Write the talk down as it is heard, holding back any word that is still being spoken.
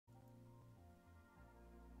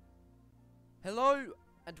Hello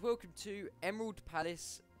and welcome to Emerald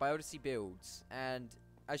Palace by Odyssey Builds, and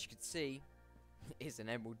as you can see, it is an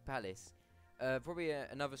Emerald Palace. Probably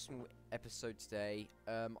another small episode today.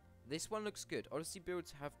 This one looks good. Odyssey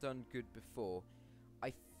Builds have done good before.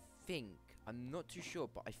 I'm not too sure,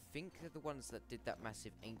 but I think they're the ones that did that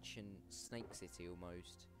massive ancient snake city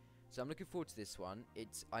almost. So I'm looking forward to this one.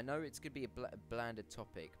 I know it's going to be a blanded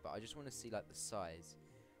topic, but I just want to see like the size.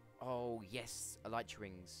 Oh, yes, elytra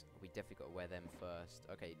rings. We definitely got to wear them first.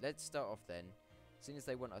 Okay, let's start off then. As soon as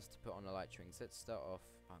they want us to put on elytra rings, let's start off.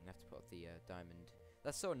 Oh, I'm going to have to put off the diamond.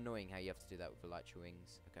 That's so annoying how you have to do that with elytra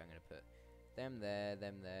rings. Okay, I'm going to put them there,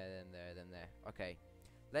 them there, them there, them there. Okay,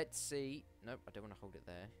 let's see. Nope, I don't want to hold it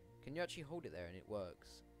there. Can you actually hold it there and it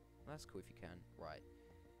works? That's cool if you can. Right.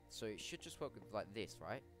 So it should just work with like this,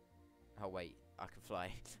 right? Oh, wait, I can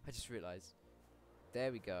fly. I just realised.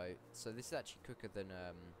 There we go. So this is actually quicker than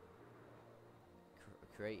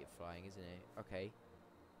creative flying, isn't it? Okay.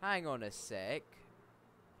 Hang on a sec.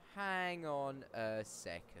 Hang on a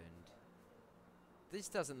second. This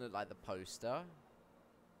doesn't look like the poster.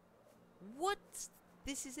 What?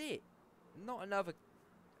 This is it. Not another...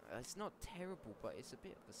 it's not terrible, but it's a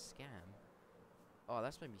bit of a scam. Oh,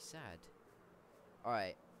 that's made me sad.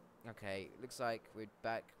 Alright. Okay, looks like we're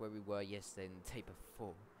back where we were yesterday and the day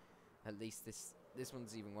before. At least this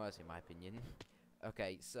one's even worse in my opinion.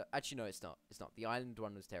 Okay, so actually no, it's not. It's not. The island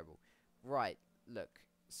one was terrible. Right, look.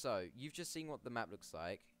 So you've just seen what the map looks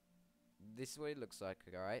like. This is what it looks like.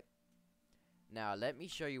 Alright. Now let me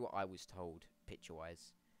show you what I was told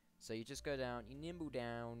picture-wise. So you just go down. You nimble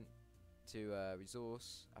down to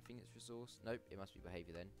resource. I think it's resource. Nope, it must be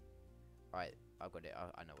behavior then. Alright, I've got it.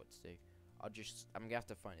 I know what to do. I'm gonna have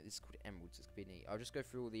to find it. This is called emeralds. It's gonna be neat. I'll just go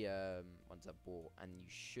through all the ones I bought, and you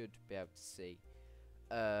should be able to see.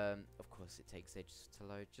 Of course it takes ages to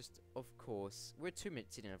load. Just of course, we're 2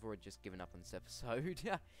 minutes in, and I've already just given up on this episode.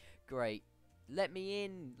 Great. Let me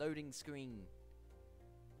in. Loading screen.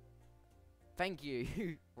 Thank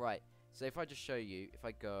you. Right. So if I just show you, if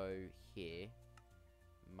I go here,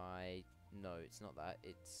 no, it's not that.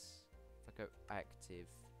 It's if I go active.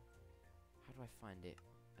 How do I find it?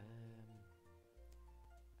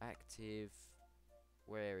 Active.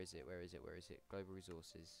 Where is it? Where is it? Where is it? Global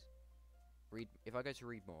resources. Read. If I go to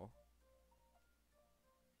read more.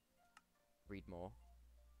 Read more.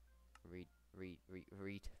 Read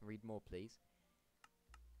more, please.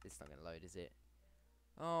 It's not gonna load, is it?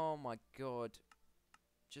 Oh my god.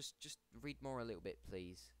 Just read more a little bit,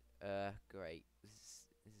 please. Great. This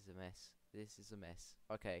is a mess. This is a mess.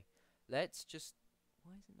 Okay. Let's just.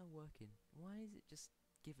 Why is it not working? Why is it just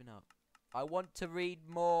giving up? I want to read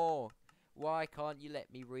more. Why can't you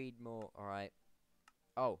let me read more? Alright.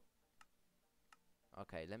 Oh.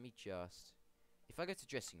 Okay, let me just... If I go to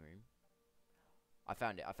dressing room... I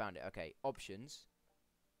found it, Okay, options.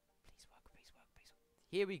 Please work, please work, please work.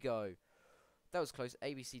 Here we go. That was close.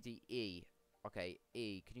 A, B, C, D, E. Okay,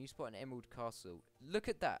 E. Can you spot an emerald castle? Look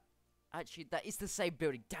at that. Actually, that is the same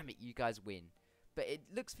building. Damn it, you guys win. But it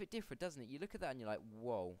looks a bit different, doesn't it? You look at that and you're like,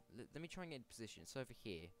 whoa. Let me try and get in position. It's over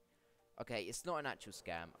here. Okay, it's not an actual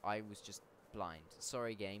scam. I was just blind.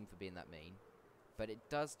 Sorry, game, for being that mean. But it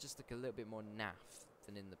does just look a little bit more naff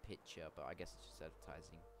than in the picture. But I guess it's just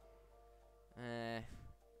advertising.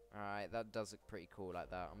 Alright, that does look pretty cool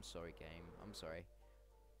like that. I'm sorry, game. I'm sorry.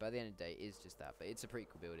 But at the end of the day, it is just that. But it's a pretty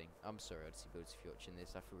cool building. I'm sorry, Odyssey Builds, if you're watching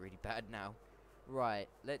this. I feel really bad now. Right,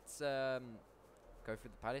 let's go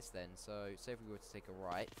through the palace then. So, say if we were to take a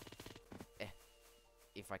right.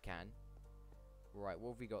 If I can. Right,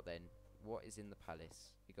 what have we got then? What is in the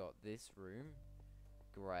palace? We got this room.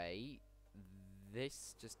 Great.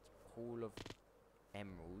 This just hall of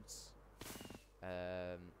emeralds.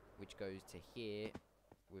 Which goes to here.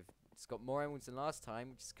 It's got more emeralds than last time,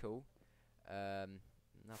 which is cool.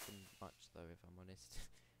 Nothing much though, if I'm honest.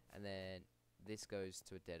 And then this goes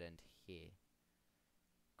to a dead end here.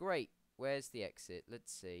 Great. Where's the exit?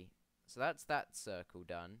 Let's see. So that's that circle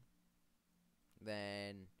done.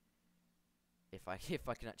 Then if I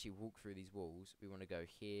can actually walk through these walls, we want to go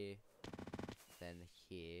here, then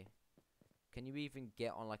here. Can you even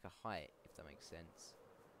get on like a height, if that makes sense?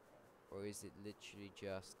 Or is it literally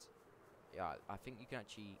just... Yeah, I think you can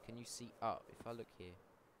actually... Can you see up? If I look here...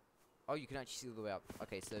 Oh, you can actually see all the way up.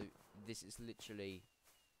 Okay, so this is literally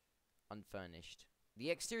unfurnished. The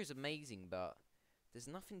exterior is amazing, but there's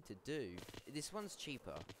nothing to do. This one's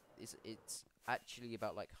cheaper. It's actually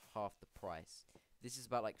about like half the price. This is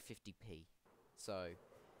about like 50p. So,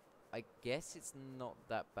 I guess it's not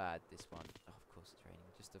that bad, this one. Oh, of course it's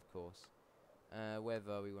raining. Just of course.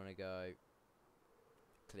 Wherever we want to go.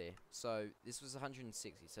 Clear. So, this was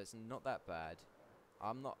 160, so it's not that bad.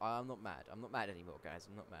 I'm not mad. I'm not mad anymore, guys.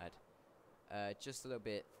 I'm not mad. Just a little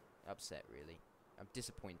bit upset, really. I'm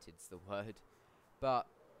disappointed is the word. But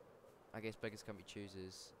I guess beggars can't be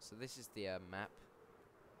choosers. So this is the map.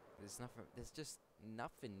 There's nothing. There's just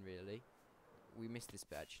nothing really. We missed this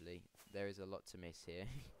bit actually. There is a lot to miss here.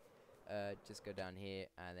 Just go down here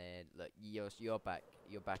and then look. You're back.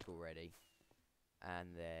 You're back already. And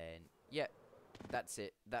then yeah, that's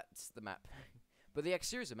it. That's the map. But the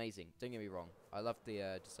exterior is amazing. Don't get me wrong. I love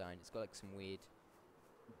the design. It's got like some weird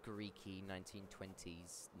Greeky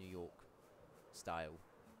 1920s New York style,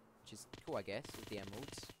 which is cool, I guess, with the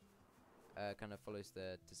emeralds. Kind of follows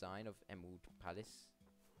the design of Emerald Palace.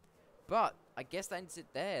 But I guess that ends it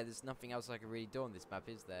there. There's nothing else I can really do on this map,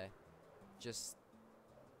 is there? Just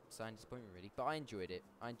sign disappointment, really. But I enjoyed it.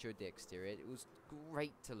 I enjoyed the exterior. It was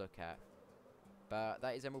great to look at. But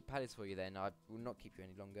that is Emerald Palace for you then. I will not keep you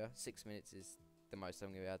any longer. 6 minutes is the most I'm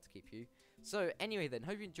going to be able to keep you. So anyway then,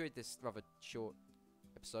 hope you enjoyed this rather short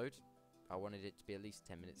episode. I wanted it to be at least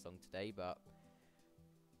 10 minutes long today, but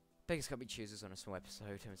beggars can't be choosers on a small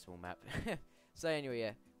episode and a small map. So anyway,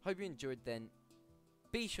 yeah, hope you enjoyed then.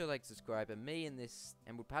 Be sure to like, subscribe, and me in this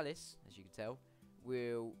Emerald Palace, as you can tell,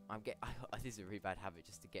 this is a really bad habit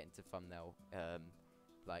just to get into thumbnail,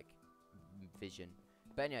 like, vision.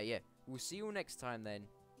 But anyway, yeah, we'll see you all next time then.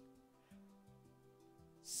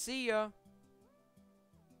 See ya!